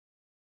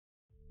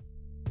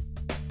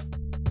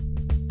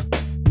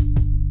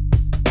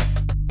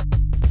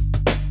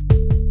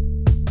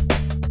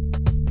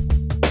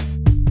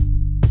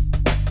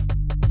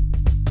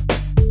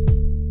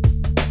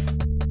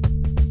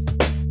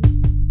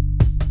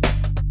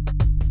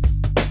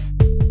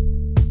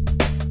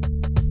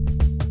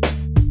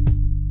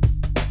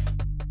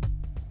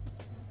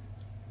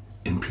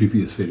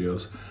previous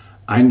videos,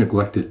 I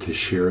neglected to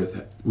share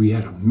that we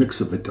had a mix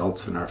of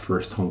adults in our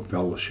first home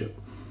fellowship.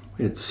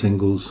 We had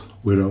singles,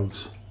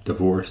 widows,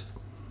 divorced,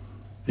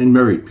 and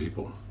married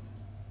people.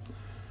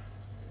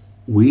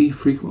 We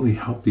frequently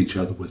helped each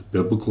other with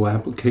biblical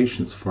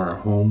applications for our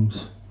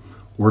homes,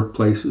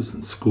 workplaces,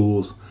 and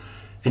schools,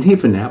 and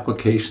even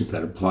applications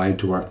that applied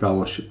to our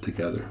fellowship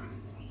together.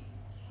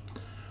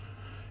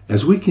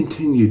 As we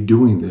continued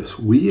doing this,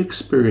 we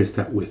experienced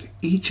that with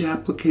each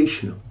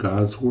application of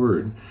God's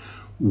Word,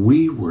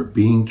 we were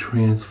being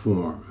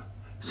transformed,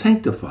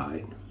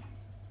 sanctified.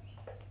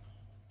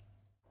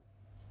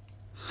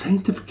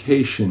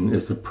 Sanctification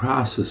is the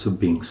process of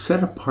being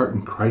set apart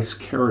in Christ's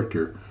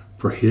character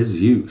for His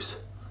use.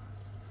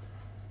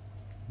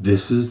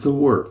 This is the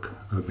work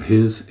of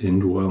His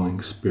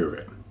indwelling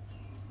Spirit.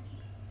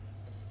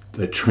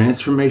 The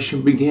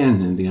transformation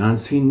began in the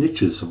unseen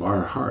niches of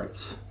our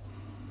hearts.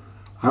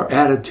 Our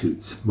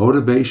attitudes,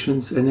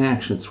 motivations, and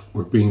actions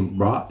were being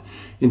brought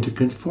into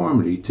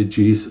conformity to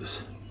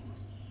Jesus.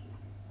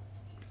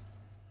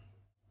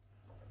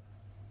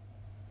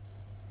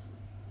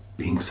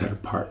 Being set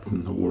apart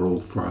from the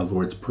world for our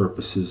Lord's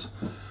purposes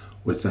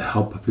with the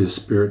help of His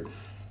Spirit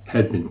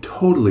had been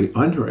totally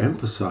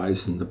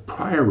underemphasized in the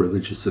prior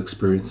religious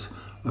experience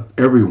of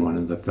everyone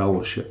in the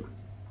fellowship.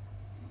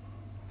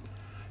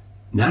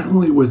 Not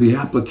only were the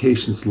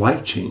applications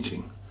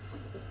life-changing,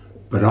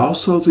 but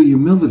also the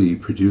humility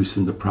produced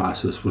in the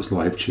process was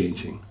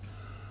life-changing.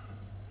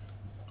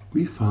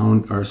 We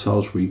found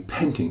ourselves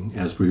repenting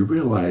as we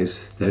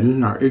realized that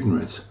in our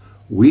ignorance,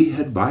 we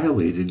had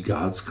violated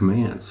God's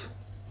commands.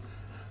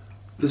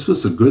 This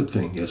was a good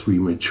thing. As we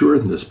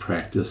matured in this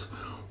practice,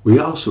 we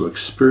also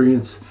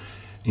experienced an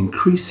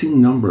increasing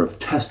number of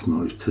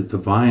testimonies to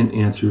divine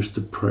answers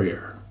to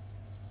prayer.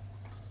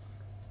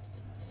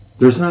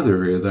 There's another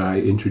area that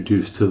I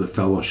introduced to the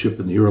fellowship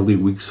in the early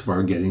weeks of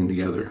our getting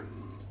together.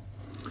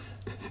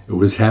 It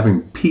was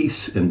having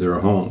peace in their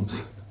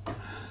homes.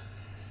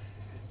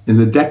 In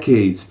the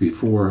decades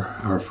before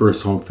our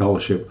first home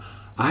fellowship,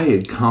 I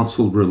had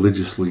counseled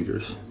religious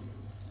leaders.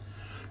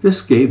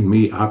 This gave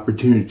me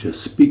opportunity to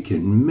speak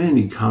in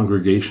many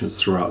congregations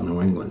throughout New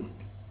England.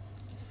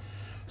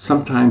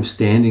 Sometimes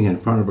standing in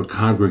front of a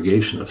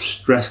congregation of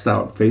stressed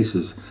out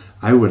faces,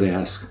 I would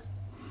ask,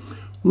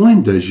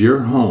 "When does your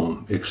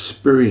home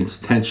experience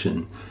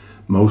tension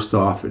most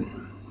often?"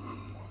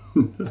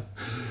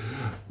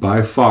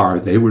 By far,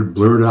 they would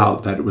blurt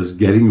out that it was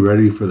getting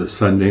ready for the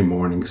Sunday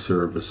morning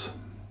service.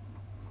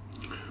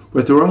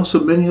 But there were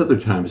also many other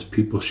times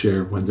people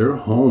shared when their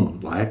home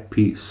lacked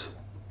peace.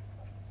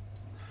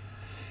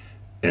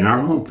 In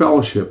our home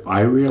fellowship,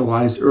 I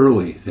realized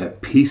early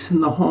that peace in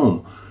the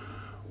home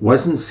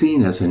wasn't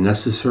seen as a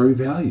necessary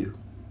value.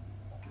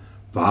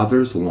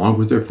 Fathers, along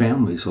with their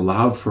families,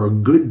 allowed for a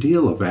good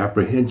deal of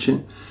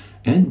apprehension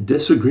and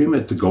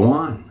disagreement to go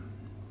on.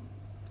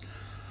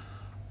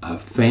 A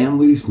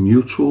family's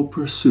mutual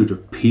pursuit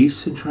of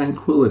peace and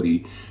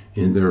tranquility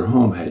in their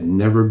home had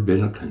never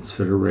been a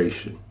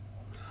consideration.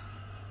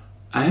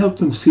 I helped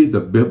them see the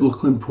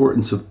biblical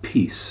importance of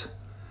peace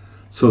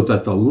so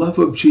that the love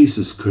of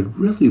Jesus could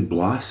really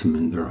blossom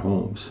in their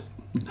homes.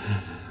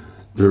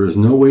 There is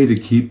no way to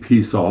keep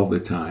peace all the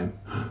time,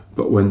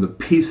 but when the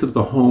peace of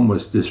the home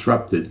was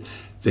disrupted,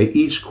 they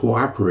each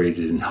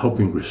cooperated in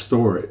helping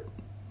restore it.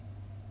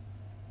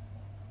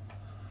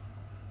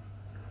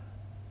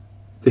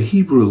 The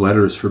Hebrew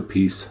letters for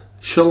peace,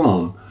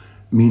 shalom,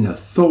 mean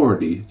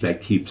authority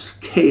that keeps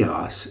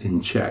chaos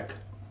in check.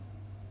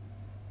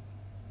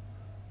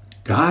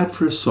 God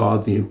foresaw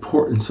the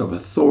importance of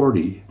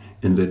authority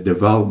in the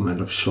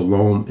development of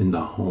shalom in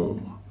the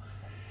home.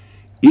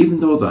 Even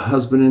though the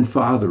husband and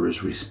father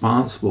is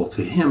responsible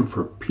to him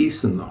for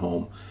peace in the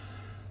home,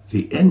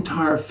 the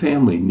entire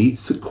family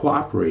needs to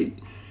cooperate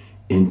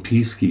in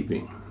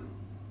peacekeeping.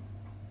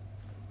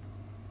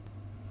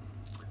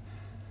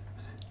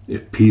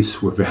 If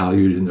peace were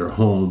valued in their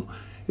home,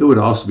 it would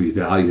also be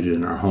valued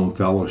in our home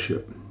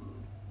fellowship.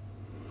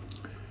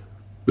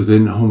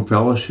 Within the home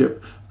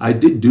fellowship, I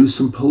did do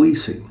some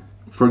policing.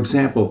 For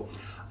example,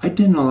 I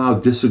didn't allow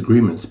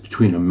disagreements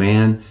between a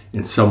man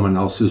and someone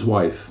else's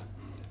wife,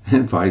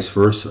 and vice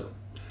versa.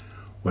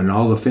 When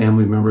all the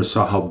family members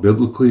saw how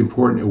biblically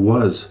important it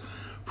was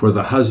for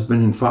the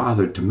husband and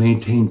father to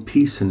maintain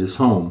peace in his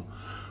home,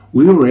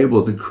 we were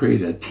able to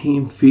create a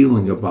team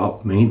feeling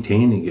about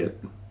maintaining it.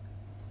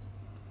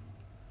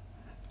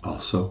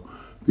 Also,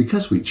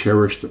 because we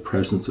cherished the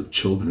presence of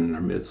children in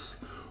our midst,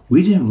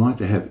 we didn't want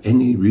to have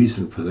any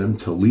reason for them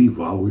to leave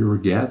while we were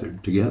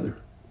gathered together.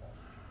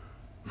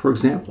 For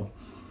example,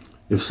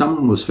 if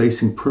someone was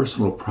facing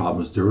personal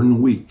problems during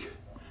the week,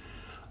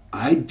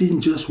 I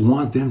didn't just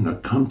want them to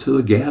come to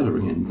the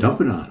gathering and dump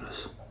it on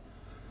us,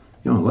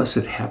 unless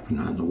it happened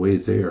on the way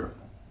there.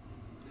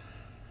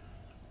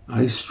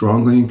 I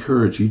strongly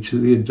encourage each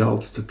of the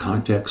adults to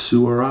contact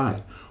Sue or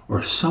I,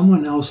 or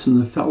someone else in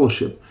the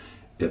fellowship,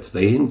 if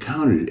they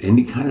encountered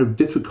any kind of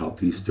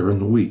difficulties during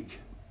the week.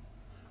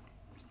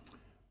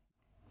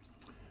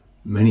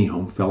 Many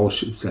home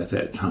fellowships at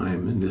that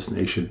time in this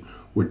nation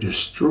were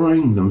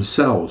destroying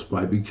themselves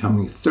by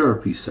becoming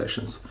therapy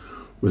sessions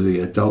where the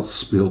adults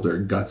spill their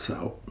guts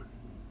out.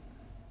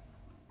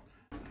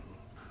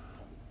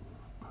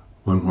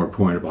 One more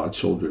point about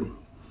children.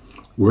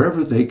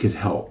 Wherever they could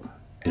help,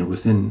 and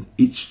within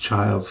each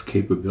child's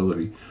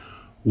capability,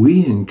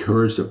 we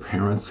encourage the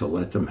parents to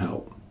let them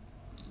help.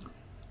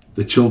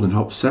 The children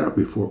help set up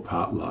before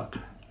potluck,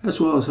 as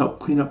well as help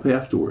clean up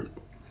afterward.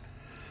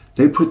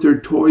 They put their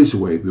toys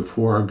away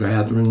before our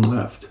gathering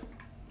left.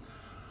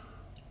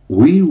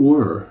 We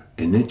were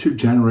an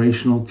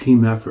intergenerational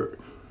team effort.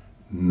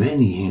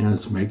 Many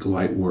hands make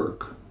light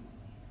work.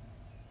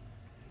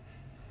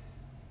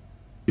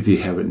 If you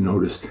haven't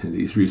noticed in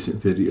these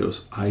recent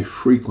videos, I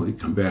frequently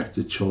come back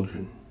to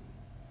children.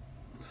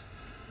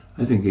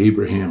 I think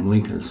Abraham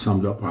Lincoln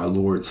summed up our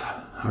Lord's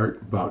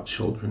heart about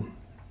children.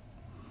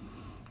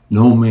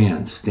 No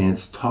man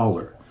stands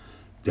taller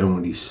than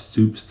when he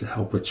stoops to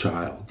help a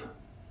child.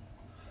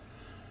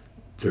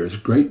 There is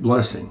great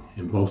blessing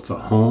in both the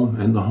home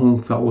and the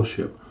home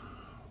fellowship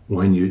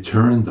when you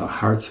turn the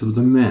hearts of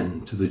the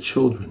men to the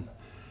children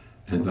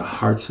and the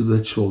hearts of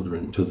the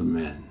children to the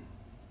men.